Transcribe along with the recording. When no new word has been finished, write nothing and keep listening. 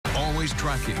Always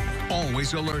tracking,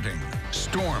 always alerting.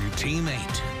 Storm Team 8.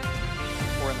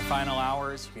 We're in the final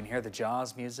hours. You can hear the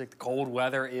Jaws music. The cold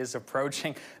weather is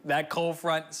approaching. That cold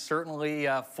front certainly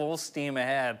full steam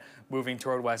ahead, moving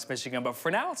toward West Michigan. But for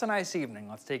now, it's a nice evening.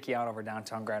 Let's take you out over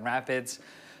downtown Grand Rapids.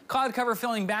 Cloud cover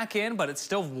filling back in, but it's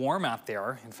still warm out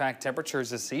there. In fact,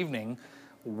 temperatures this evening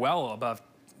well above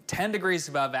 10 degrees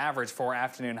above average for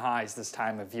afternoon highs this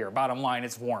time of year. Bottom line,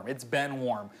 it's warm. It's been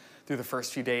warm through the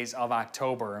first few days of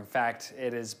October. In fact,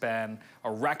 it has been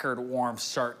a record warm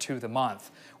start to the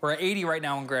month. We're at 80 right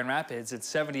now in Grand Rapids. It's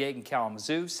 78 in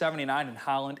Kalamazoo, 79 in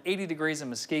Holland, 80 degrees in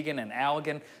Muskegon and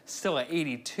Allegan, still at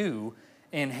 82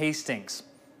 in Hastings.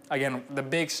 Again, the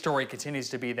big story continues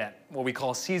to be that what we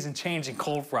call season-changing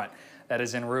cold front that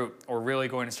is en route. We're really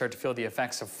going to start to feel the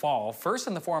effects of fall, first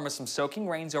in the form of some soaking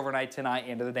rains overnight tonight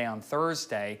into the day on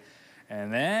Thursday.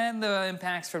 And then the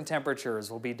impacts from temperatures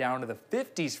will be down to the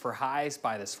 50s for highs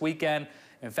by this weekend.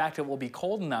 In fact, it will be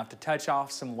cold enough to touch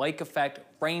off some lake effect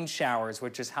rain showers,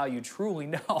 which is how you truly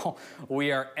know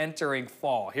we are entering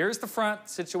fall. Here's the front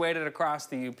situated across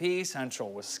the UP,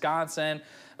 central Wisconsin,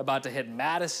 about to hit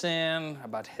Madison,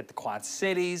 about to hit the Quad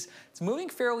Cities. It's moving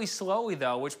fairly slowly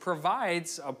though, which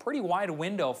provides a pretty wide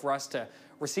window for us to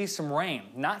receive some rain.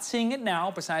 Not seeing it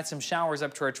now, besides some showers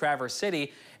up toward Traverse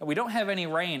City, and we don't have any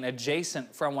rain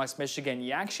adjacent from West Michigan.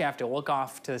 You actually have to look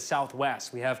off to the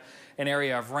southwest. We have an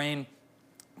area of rain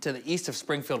to the east of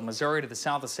Springfield, Missouri, to the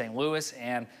south of St. Louis,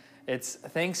 and it's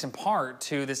thanks in part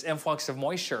to this influx of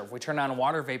moisture. If we turn on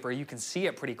water vapor, you can see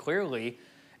it pretty clearly.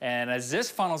 And as this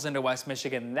funnels into West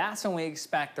Michigan, that's when we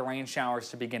expect the rain showers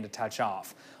to begin to touch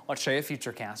off. Let's show you a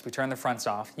future cast. We turn the fronts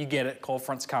off. You get it, cold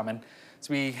front's coming.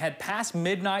 So we head past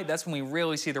midnight, that's when we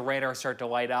really see the radar start to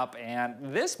light up. And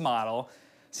this model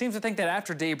seems to think that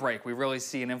after daybreak, we really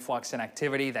see an influx in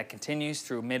activity that continues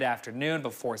through mid-afternoon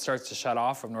before it starts to shut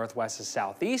off from northwest to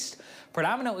southeast.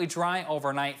 Predominantly dry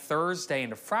overnight Thursday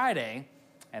into Friday,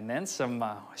 and then some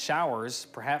showers,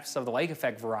 perhaps of the lake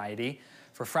effect variety,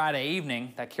 for Friday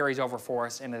evening. That carries over for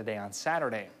us into the day on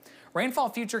Saturday. Rainfall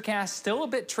futurecast still a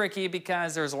bit tricky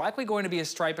because there's likely going to be a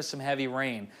stripe of some heavy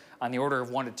rain on the order of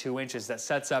 1 to 2 inches that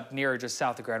sets up near just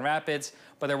south of Grand Rapids,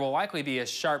 but there will likely be a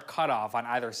sharp cutoff on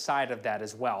either side of that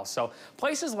as well. So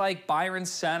places like Byron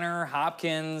Center,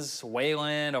 Hopkins,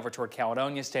 Wayland, over toward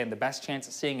Caledonia stand the best chance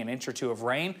of seeing an inch or two of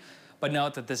rain, but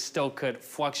note that this still could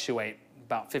fluctuate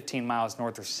about 15 miles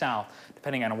north or south,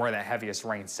 depending on where that heaviest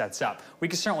rain sets up. We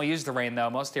can certainly use the rain, though.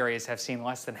 Most areas have seen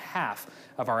less than half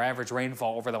of our average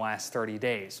rainfall over the last 30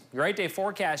 days. Your 8-day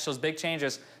forecast shows big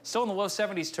changes. Still in the low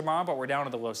 70s tomorrow, but we're down to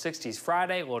the low 60s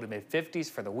Friday, low to mid 50s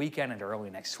for the weekend and early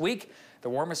next week. The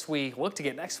warmest we look to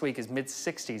get next week is mid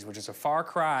 60s, which is a far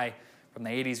cry from the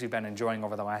 80s we've been enjoying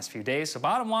over the last few days. So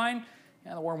bottom line,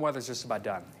 yeah, the warm weather's just about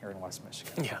done here in West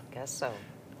Michigan. Yeah. Guess so.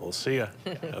 We'll see ya.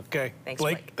 Okay. Thanks,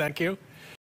 Blake, Mike. thank you.